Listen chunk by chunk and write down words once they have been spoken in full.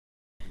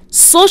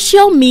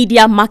Social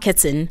media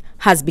marketing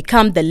has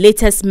become the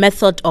latest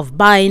method of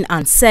buying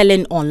and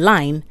selling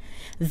online.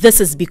 This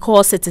is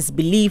because it is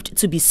believed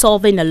to be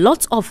solving a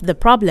lot of the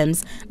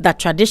problems that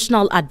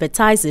traditional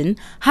advertising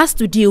has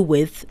to deal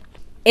with.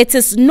 It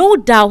is no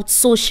doubt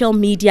social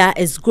media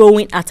is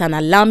growing at an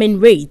alarming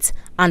rate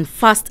and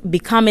fast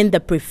becoming the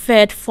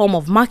preferred form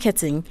of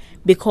marketing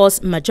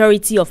because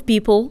majority of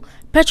people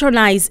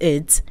patronize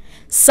it.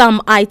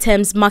 Some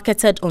items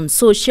marketed on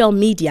social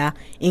media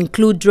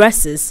include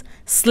dresses,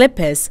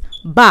 slippers,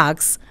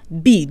 bags,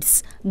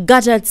 beads,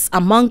 gadgets,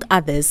 among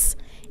others.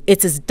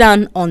 It is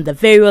done on the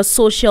various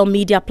social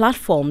media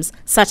platforms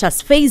such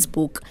as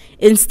Facebook,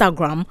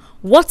 Instagram,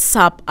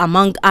 WhatsApp,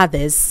 among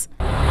others.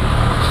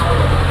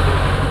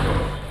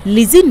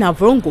 Lizzie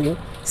Navrongo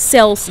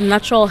sells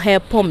natural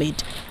hair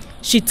pomade.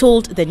 She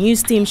told the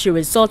news team she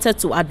resorted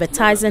to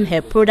advertising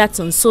her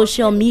products on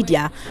social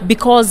media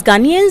because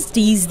Ghanaians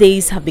these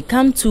days have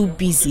become too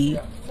busy.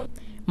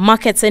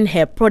 Marketing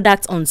her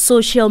products on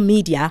social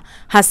media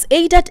has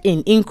aided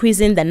in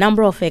increasing the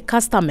number of her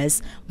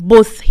customers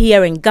both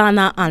here in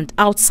Ghana and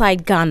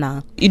outside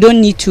Ghana. You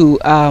don't need to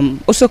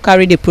also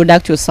carry the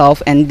product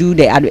yourself and do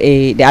the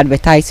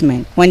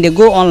advertisement. When they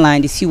go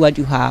online, they see what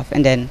you have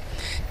and then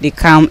they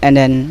come and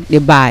then they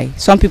buy.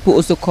 Some people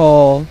also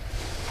call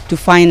to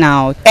find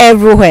out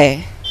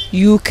everywhere,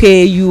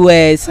 UK,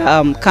 US,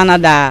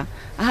 Canada.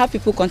 I have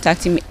people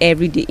contacting me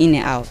every day in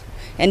and out.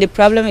 And the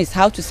problem is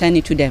how to send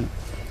it to them.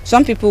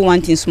 Some people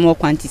want in small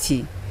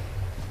quantity.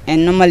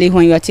 And normally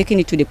when you are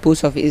taking it to the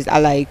post office,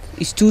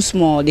 it's too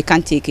small, they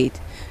can't take it.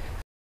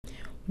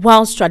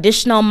 Whilst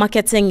traditional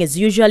marketing is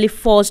usually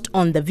forced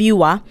on the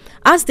viewer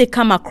as they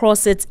come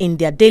across it in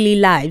their daily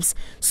lives,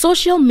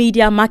 social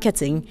media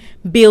marketing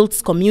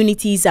builds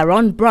communities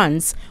around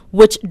brands,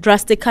 which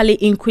drastically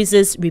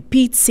increases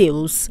repeat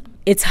sales.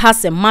 It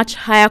has a much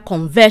higher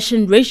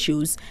conversion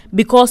ratios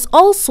because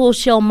all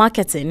social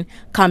marketing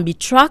can be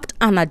tracked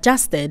and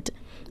adjusted.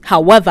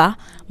 However,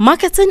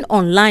 marketing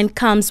online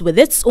comes with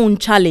its own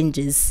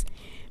challenges.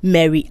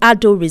 Mary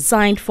Ado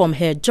resigned from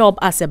her job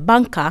as a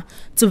banker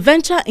to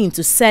venture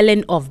into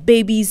selling of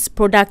babies'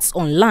 products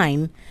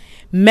online.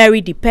 Mary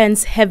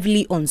depends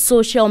heavily on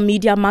social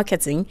media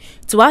marketing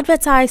to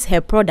advertise her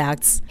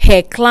products.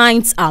 Her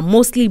clients are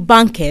mostly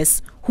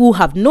bankers who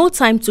have no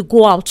time to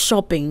go out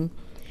shopping.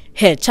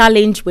 Her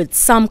challenge with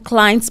some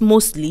clients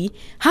mostly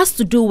has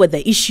to do with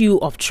the issue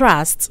of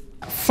trust.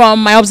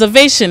 From my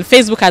observation,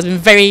 Facebook has been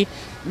very,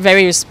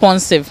 very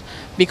responsive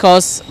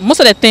because most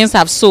of the things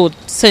I've sold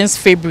since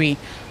February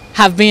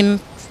have been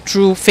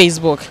through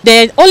Facebook.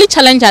 The only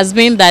challenge has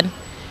been that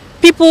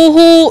people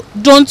who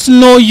don't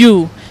know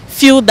you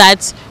feel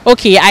that,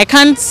 okay, I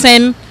can't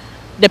send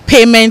the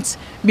payment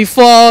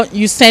before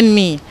you send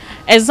me.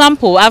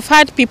 Example, I've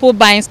had people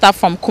buying stuff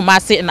from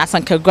Kumasi and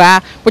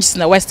Asankragwa, which is in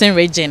the western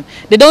region.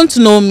 They don't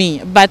know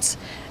me, but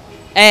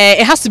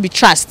it has to be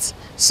trust.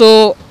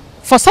 So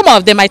for some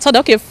of them, I thought,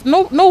 okay,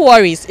 no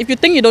worries. If you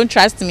think you don't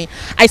trust me,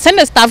 I send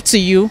the stuff to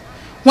you.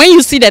 When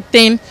you see the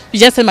thing, you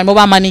just send my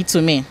mobile money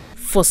to me.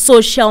 For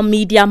social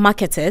media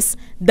marketers,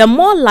 the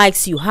more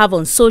likes you have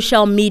on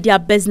social media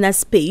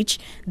business page,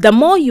 the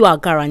more you are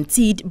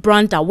guaranteed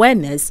brand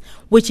awareness,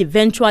 which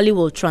eventually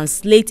will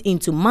translate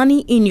into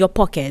money in your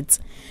pocket.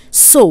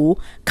 So,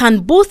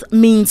 can both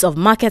means of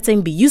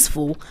marketing be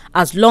useful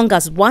as long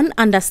as one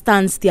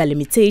understands their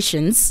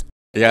limitations?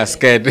 Yeah,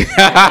 scared.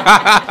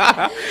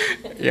 Yeah,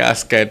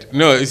 scared.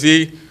 No, you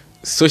see,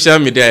 social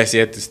media is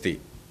here to stay.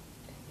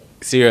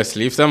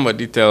 Seriously, if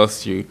somebody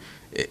tells you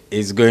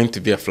it's going to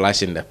be a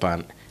flash in the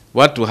pan,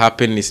 what will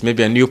happen is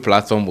maybe a new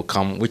platform will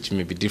come which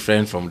may be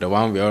different from the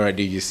one we're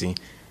already using,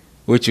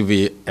 which will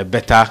be a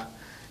better,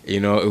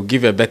 it will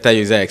give a better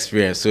user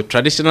experience. So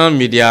traditional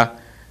media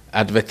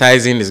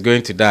advertising is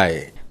going to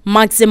die.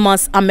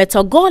 Maximus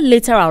Ametogo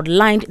later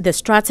outlined the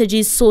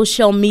strategies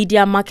social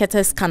media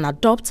marketers can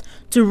adopt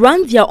to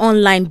run their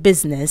online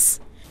business.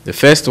 The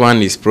first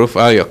one is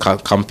profile your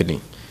company.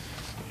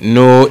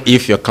 Know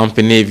if your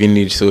company even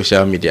needs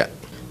social media.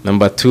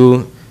 Number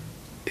two,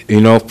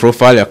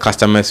 profile your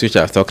customers, which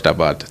I've talked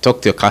about.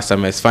 Talk to your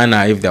customers, find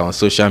out if they're on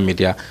social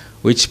media,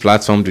 which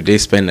platform do they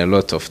spend a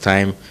lot of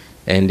time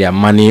and their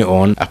money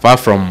on,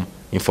 apart from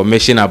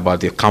information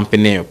about your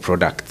company and your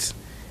product,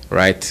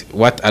 right?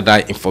 What other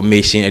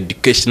information,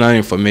 educational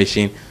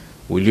information,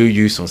 will you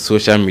use on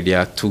social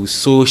media to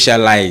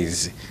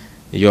socialize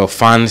your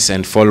fans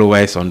and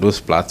followers on those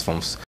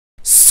platforms?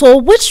 So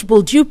which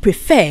would you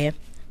prefer,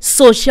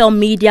 social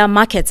media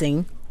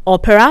marketing, or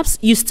perhaps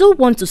you still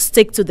want to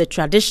stick to the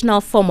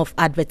traditional form of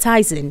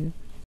advertising?